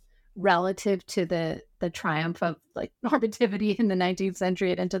with, relative to the triumph of like normativity in the 19th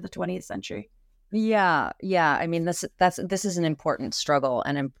century and into the 20th century? Yeah. I mean, this is an important struggle,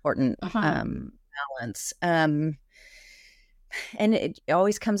 and important balance. And it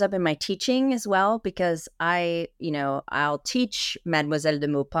always comes up in my teaching as well, because I'll teach Mademoiselle de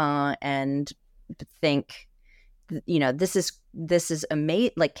Maupin and think, this is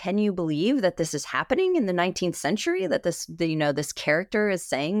amazing. Like, can you believe that this is happening in the 19th century? That this character is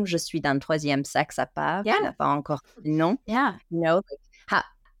saying, "Je suis d'un troisième sexe à part." Yeah. Encore non. Yeah.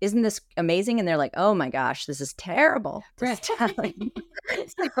 Isn't this amazing? And they're like, "Oh my gosh, this is terrible." Right.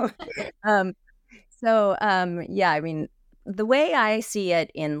 Yeah, I mean, the way I see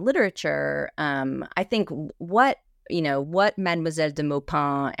it in literature, I think what Mademoiselle de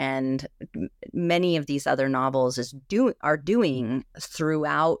Maupin and many of these other novels are doing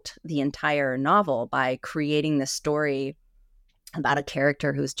throughout the entire novel, by creating this story about a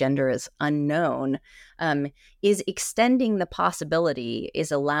character whose gender is unknown, is extending the possibility,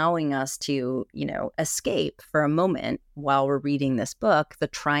 is allowing us to, escape for a moment while we're reading this book, the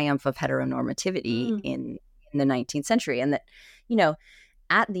triumph of heteronormativity in the 19th century. And that,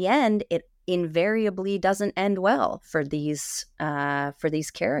 at the end, it invariably doesn't end well for these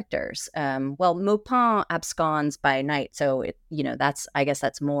characters. Well, Maupin absconds by night, so I guess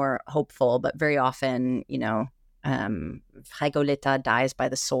that's more hopeful. But very often, Fragoletta dies by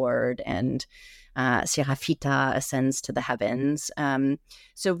the sword, and Sirafita ascends to the heavens.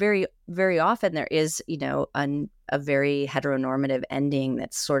 So very, very often there is, a very heteronormative ending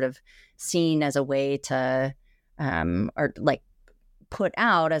that's sort of seen as a way to, or like put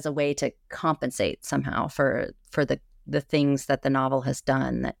out as a way to compensate somehow for the things that the novel has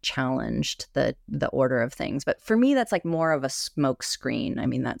done that challenged the order of things. But for me, that's like more of a smoke screen. I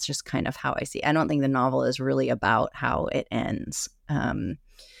mean, that's just kind of how I see it. I don't think the novel is really about how it ends. And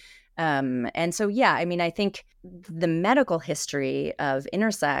so, yeah, I mean, I think the medical history of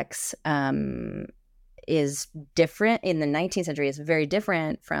intersex is different in the 19th century. It's very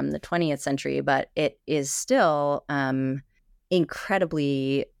different from the 20th century, but it is still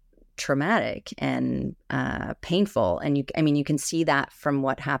incredibly traumatic and painful. And you can see that from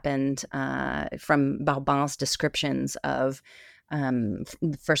what happened, from Barbin's descriptions of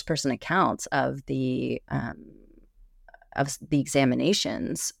first-person accounts of the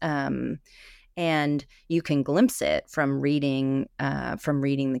examinations, and you can glimpse it from reading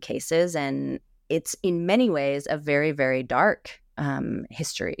the cases, and it's in many ways a very, very dark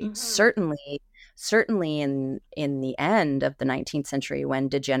history. Certainly in the end of the 19th century, when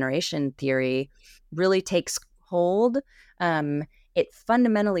degeneration theory really takes hold, it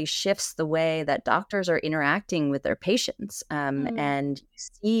fundamentally shifts the way that doctors are interacting with their patients. And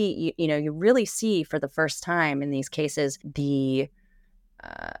you really see for the first time in these cases the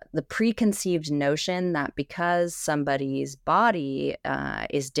preconceived notion that because somebody's body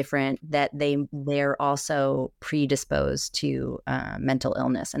is different, that they're also predisposed to mental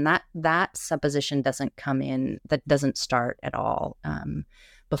illness, and that supposition doesn't start at all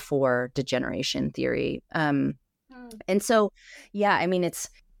before degeneration theory. And so, yeah, I mean,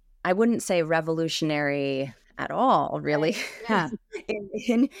 I wouldn't say revolutionary at all, really. Yeah.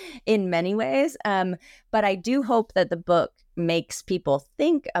 in many ways. But I do hope that the book makes people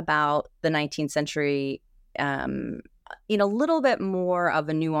think about the 19th century in a little bit more of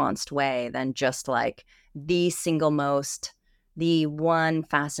a nuanced way than just like the one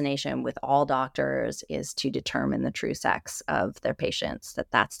fascination with all doctors is to determine the true sex of their patients,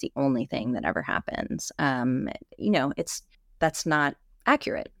 that's the only thing that ever happens. That's not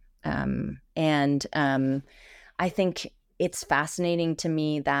accurate. And I think it's fascinating to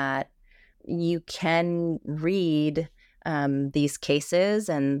me that you can read these cases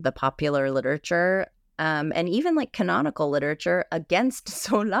and the popular literature and even like canonical literature against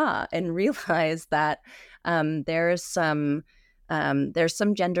Zola and realize that there's some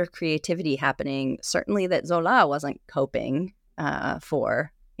gender creativity happening, certainly that Zola wasn't coping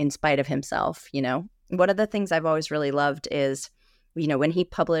for in spite of himself. One of the things I've always really loved is, when he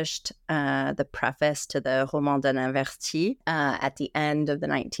published the preface to the Roman d'un Inverti at the end of the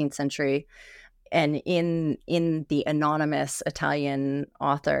 19th century, and in the anonymous Italian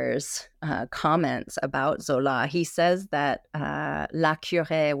author's comments about Zola, he says that La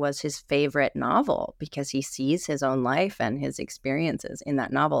Curée was his favorite novel because he sees his own life and his experiences in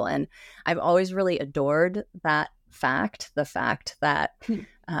that novel. And I've always really adored that fact, the fact that,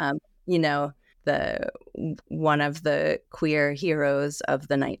 one of the queer heroes of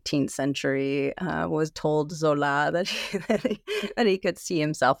the 19th century was told Zola that he could see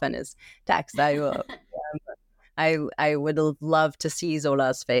himself in his text. I would have loved to see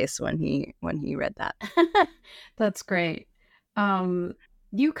Zola's face when he read that. That's great.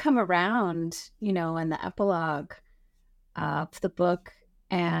 You come around, in the epilogue of the book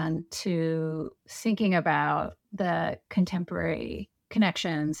and to thinking about the contemporary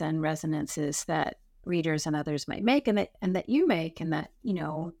connections and resonances that readers and others might make, and that you make, and that,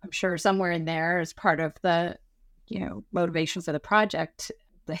 I'm sure somewhere in there is part of the, motivations of the project,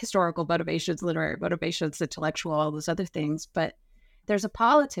 the historical motivations, literary motivations, intellectual, all those other things. But there's a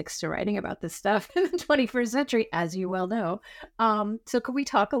politics to writing about this stuff in the 21st century, as you well know. So could we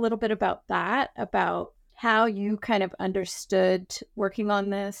talk a little bit about that, about how you kind of understood working on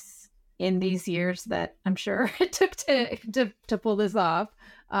this in these years that I'm sure it took to pull this off,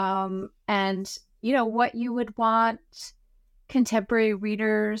 and what you would want contemporary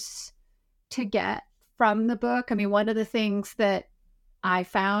readers to get from the book? I mean, one of the things that I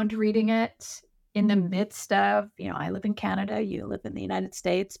found reading it in the midst of, I live in Canada, you live in the United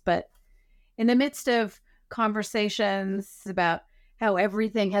States, but in the midst of conversations about how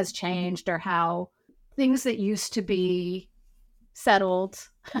everything has changed, or how things that used to be settled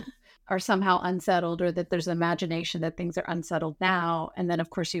are somehow unsettled, or that there's imagination that things are unsettled now. And then, of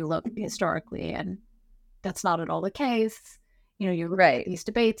course, you look historically, and that's not at all the case. You look at these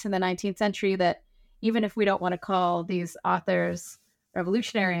debates in the 19th century that, even if we don't want to call these authors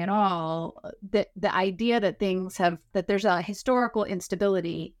revolutionary at all, the idea that that there's a historical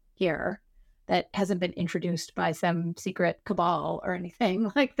instability here that hasn't been introduced by some secret cabal or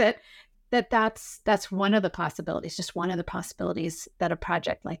anything like that, that's one of the possibilities, just one of the possibilities that a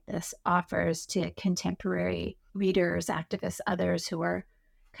project like this offers to contemporary readers, activists, others who are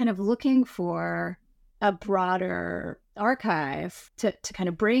kind of looking for a broader archive to kind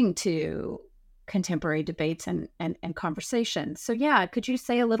of bring to contemporary debates and conversations. So yeah, could you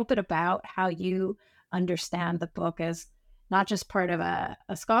say a little bit about how you understand the book as not just part of a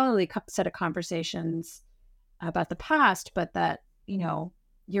scholarly set of conversations about the past, but that,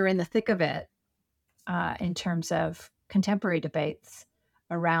 you're in the thick of it in terms of contemporary debates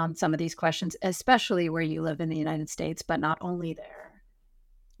around some of these questions, especially where you live in the United States, but not only there.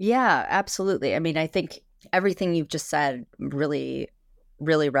 Yeah, absolutely. I mean, I think everything you've just said really,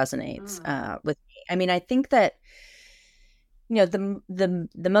 really resonates with me. I mean, I think that,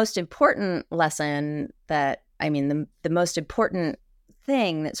 the most important lesson that, the most important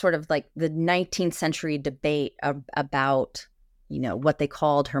thing that sort of like the 19th century debate about what they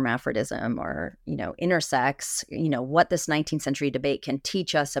called hermaphrodism, or, intersex, what this 19th century debate can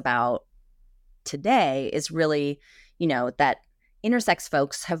teach us about today is really, that intersex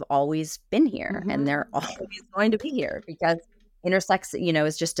folks have always been here, and they're always going to be here, because intersex,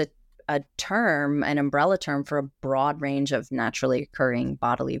 is just a term, an umbrella term for a broad range of naturally occurring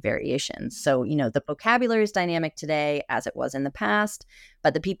bodily variations. So, the vocabulary is dynamic today as it was in the past,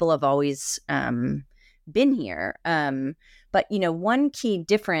 but the people have always been here. But, one key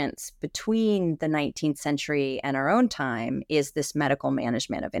difference between the 19th century and our own time is this medical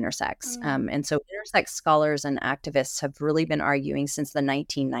management of intersex. And so intersex scholars and activists have really been arguing since the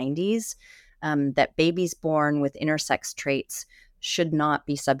 1990s that babies born with intersex traits should not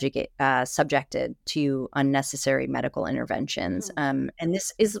be subjected to unnecessary medical interventions. And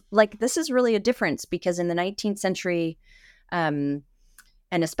this is really a difference, because in the 19th century,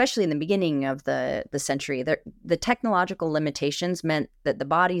 and especially in the beginning of the century, the technological limitations meant that the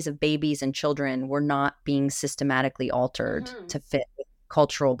bodies of babies and children were not being systematically altered to fit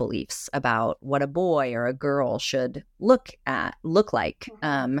cultural beliefs about what a boy or a girl should look like.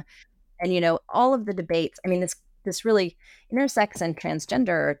 And, all of the debates, this really, intersex and transgender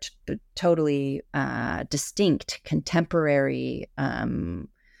are totally distinct contemporary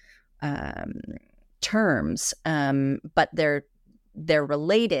terms, but they're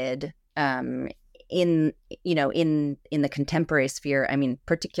related in the contemporary sphere. I mean,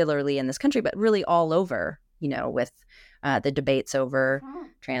 particularly in this country, but really all over. With the debates over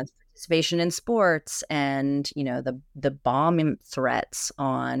trans participation in sports, and the bomb threats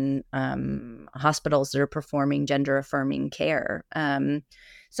on hospitals that are performing gender affirming care.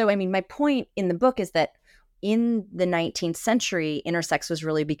 So, I mean, my point in the book is that in the 19th century, intersex was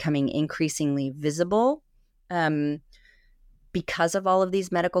really becoming increasingly visible because of all of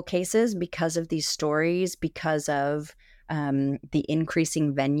these medical cases, because of these stories, because of the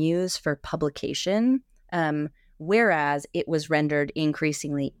increasing venues for publication. Whereas it was rendered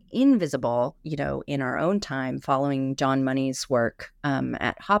increasingly invisible, in our own time following John Money's work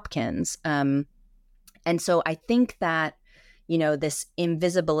at Hopkins. And so I think that, this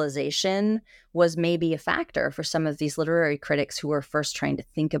invisibilization was maybe a factor for some of these literary critics who were first trying to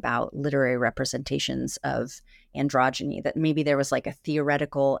think about literary representations of androgyny, that maybe there was like a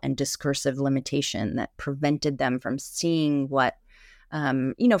theoretical and discursive limitation that prevented them from seeing what,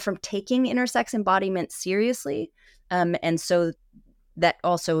 from taking intersex embodiment seriously. And so that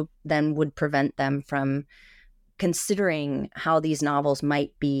also then would prevent them from considering how these novels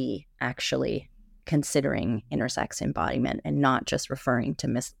might be actually considering intersex embodiment and not just referring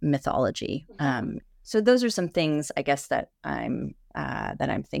to mythology. So those are some things, I guess, that I'm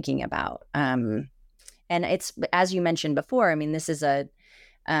thinking about. And it's, as you mentioned before, I mean, this is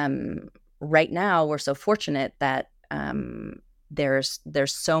right now we're so fortunate that there's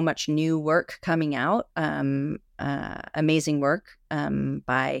so much new work coming out, amazing work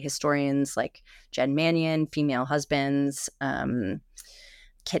by historians like Jen Mannion, Female Husbands,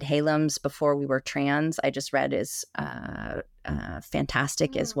 Kit Halem's Before We Were Trans, I just read, is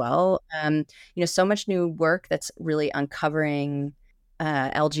fantastic as well. So much new work that's really uncovering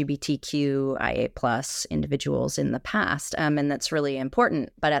LGBTQIA plus individuals in the past, and that's really important.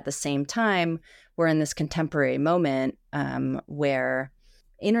 But at the same time, we're in this contemporary moment where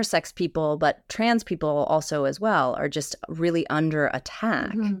intersex people, but trans people also as well, are just really under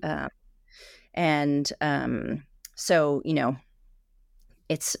attack. So,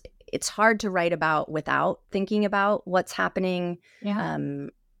 it's hard to write about without thinking about what's happening in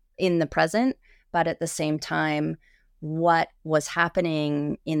the present, but at the same time, what was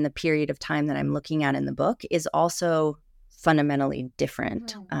happening in the period of time that I'm looking at in the book is also fundamentally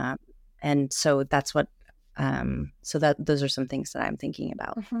different. And so that's what, those are some things that I'm thinking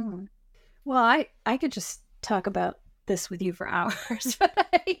about. Well, I could just talk about this with you for hours, but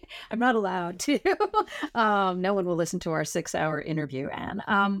I'm not allowed to. No one will listen to our 6-hour interview,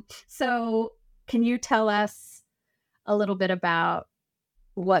 Anne. So can you tell us a little bit about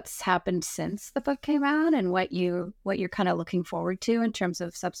what's happened since the book came out and what you're kind of looking forward to in terms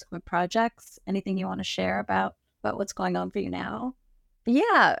of subsequent projects? Anything you want to share about what's going on for you now?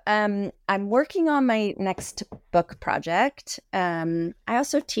 Yeah, I'm working on my next book project. I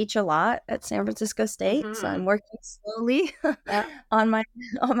also teach a lot at San Francisco State, so I'm working slowly on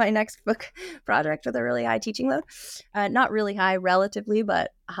my next book project with a really high teaching load. Not really high relatively,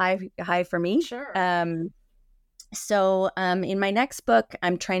 but high for me. Sure. So in my next book,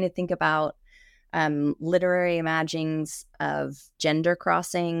 I'm trying to think about literary imaginings of gender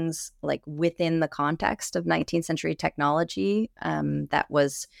crossings, like within the context of 19th century technology that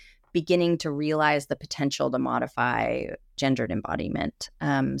was beginning to realize the potential to modify gendered embodiment.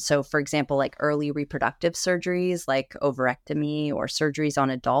 So, for example, like early reproductive surgeries like ovarectomy or surgeries on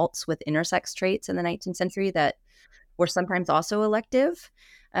adults with intersex traits in the 19th century that were sometimes also elective.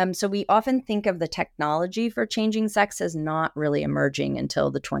 So we often think of the technology for changing sex as not really emerging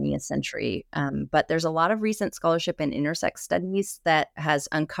until the 20th century. But there's a lot of recent scholarship in intersex studies that has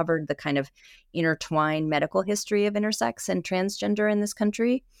uncovered the kind of intertwined medical history of intersex and transgender in this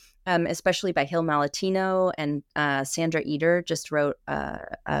country, especially by Hill Malatino, and Sandra Eder just wrote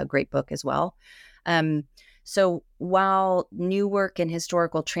a great book as well. So while new work in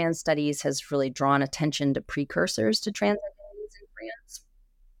historical trans studies has really drawn attention to precursors to trans identities in France,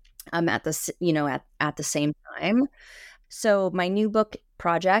 at the same time. So my new book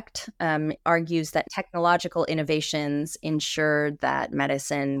project argues that technological innovations ensured that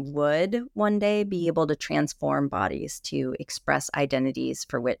medicine would one day be able to transform bodies to express identities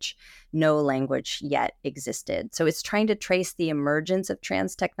for which no language yet existed. So it's trying to trace the emergence of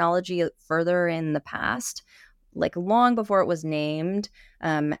trans technology further in the past, like long before it was named,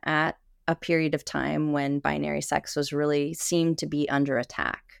 at a period of time when binary sex was really seemed to be under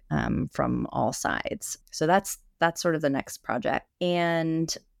attack from all sides. So that's sort of the next project.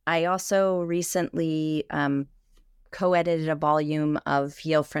 And I also recently co-edited a volume of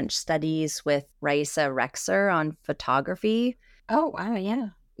Yale French Studies with Raissa Rexer on photography. Oh, wow, yeah.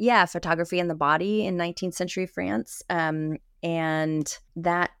 Yeah, photography and the body in 19th century France. And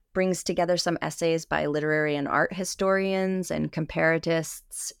that brings together some essays by literary and art historians and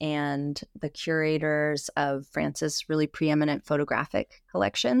comparatists and the curators of France's really preeminent photographic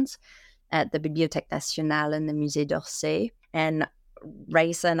collections at the Bibliothèque Nationale and the Musée d'Orsay. And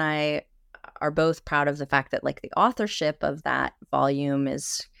Raissa and I are both proud of the fact that like the authorship of that volume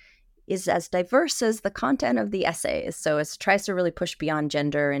is as diverse as the content of the essays. So it tries to really push beyond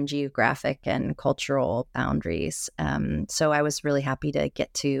gender and geographic and cultural boundaries. So I was really happy to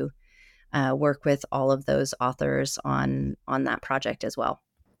get to work with all of those authors on that project as well.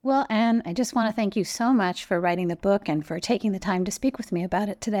 Well, Anne, I just want to thank you so much for writing the book and for taking the time to speak with me about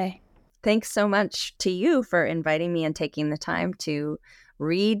it today. Thanks so much to you for inviting me and taking the time to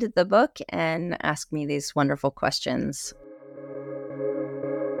read the book and ask me these wonderful questions.